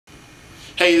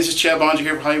Hey, this is Chad Bonja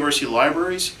here for High University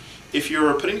Libraries. If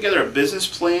you're putting together a business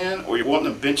plan or you're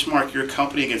wanting to benchmark your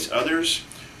company against others,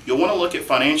 you'll want to look at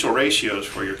financial ratios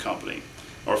for your company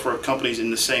or for companies in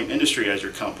the same industry as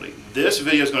your company. This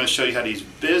video is going to show you how to use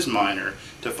Bizminer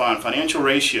to find financial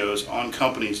ratios on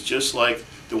companies just like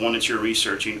the one that you're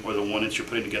researching or the one that you're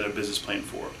putting together a business plan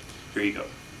for. Here you go.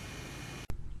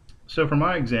 So for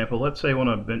my example, let's say I want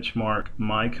to benchmark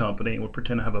my company. We'll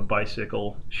pretend I have a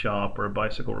bicycle shop or a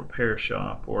bicycle repair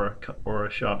shop or a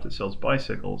shop that sells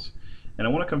bicycles. And I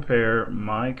want to compare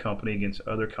my company against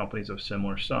other companies of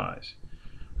similar size.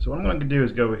 So what I'm going to do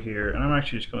is go over here and I'm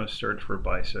actually just going to search for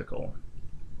bicycle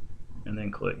and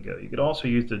then click go. You could also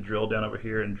use the drill down over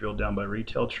here and drill down by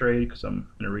retail trade because I'm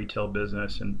in a retail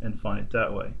business and find it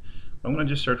that way. I'm going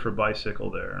to just search for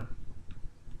bicycle there.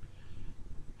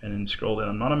 And then scroll down.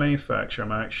 I'm not a manufacturer,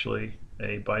 I'm actually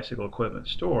a bicycle equipment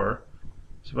store.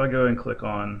 So if I go and click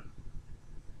on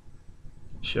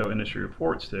show industry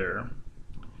reports there,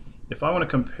 if I want to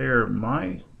compare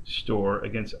my store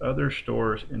against other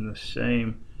stores in the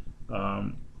same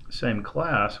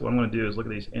class, what I'm going to do is look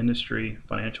at these industry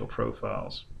financial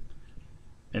profiles.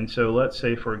 And so let's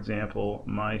say, for example,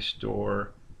 my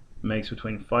store makes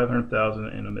between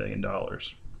 $500,000 and $1 million.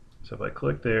 So if I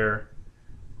click there,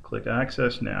 click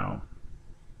Access Now.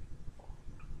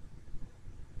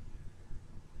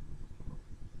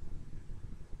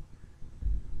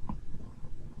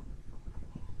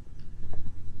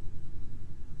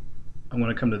 I'm going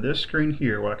to come to this screen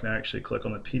here where I can actually click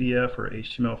on the PDF or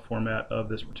HTML format of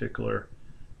this particular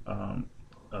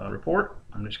report.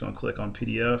 I'm just going to click on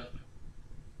PDF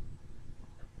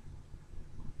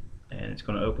and it's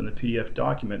going to open the PDF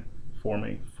document for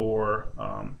me for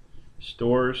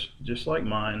stores just like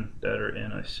mine that are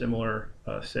in a similar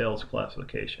sales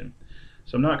classification.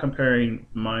 So I'm not comparing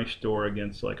my store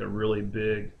against like a really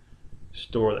big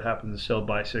store that happens to sell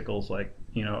bicycles like,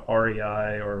 you know,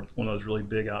 REI or one of those really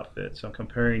big outfits. I'm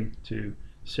comparing to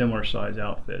similar size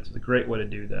outfits. It's a great way to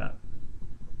do that.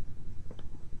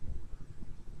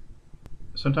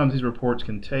 Sometimes these reports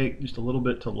can take just a little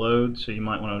bit to load, so you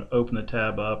might want to open the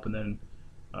tab up and then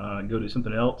go do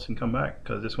something else and come back,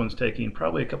 because this one's taking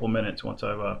probably a couple minutes once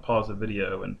I've paused the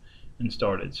video and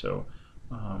started. So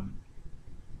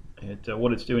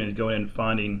what it's doing is going in and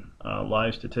finding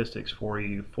live statistics for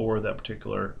you for that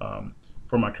particular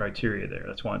for my criteria there.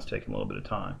 That's why it's taking a little bit of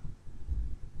time.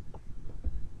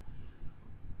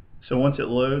 So once it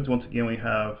loads, once again we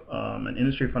have an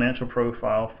industry financial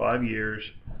profile, 5 years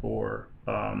for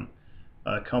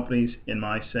companies in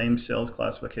my same sales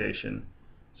classification.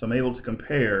 So I'm able to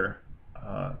compare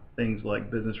things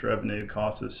like business revenue,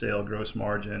 cost of sale, gross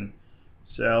margin,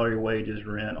 salary, wages,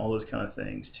 rent, all those kind of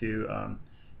things to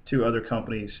other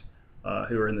companies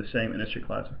who are in the same industry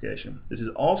classification. This is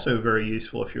also very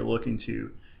useful if you're looking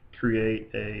to create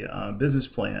a business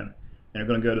plan and you're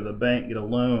going to go to the bank, get a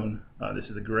loan. This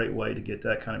is a great way to get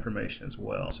that kind of information as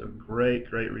well. So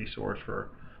great resource for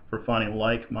finding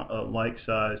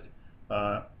like-sized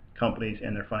companies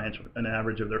and an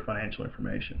average of their financial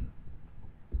information.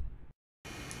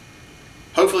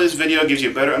 Hopefully this video gives you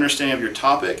a better understanding of your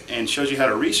topic and shows you how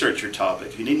to research your topic.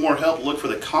 If you need more help, look for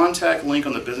the contact link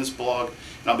on the business blog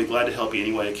and I'll be glad to help you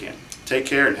any way I can. Take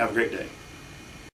care and have a great day.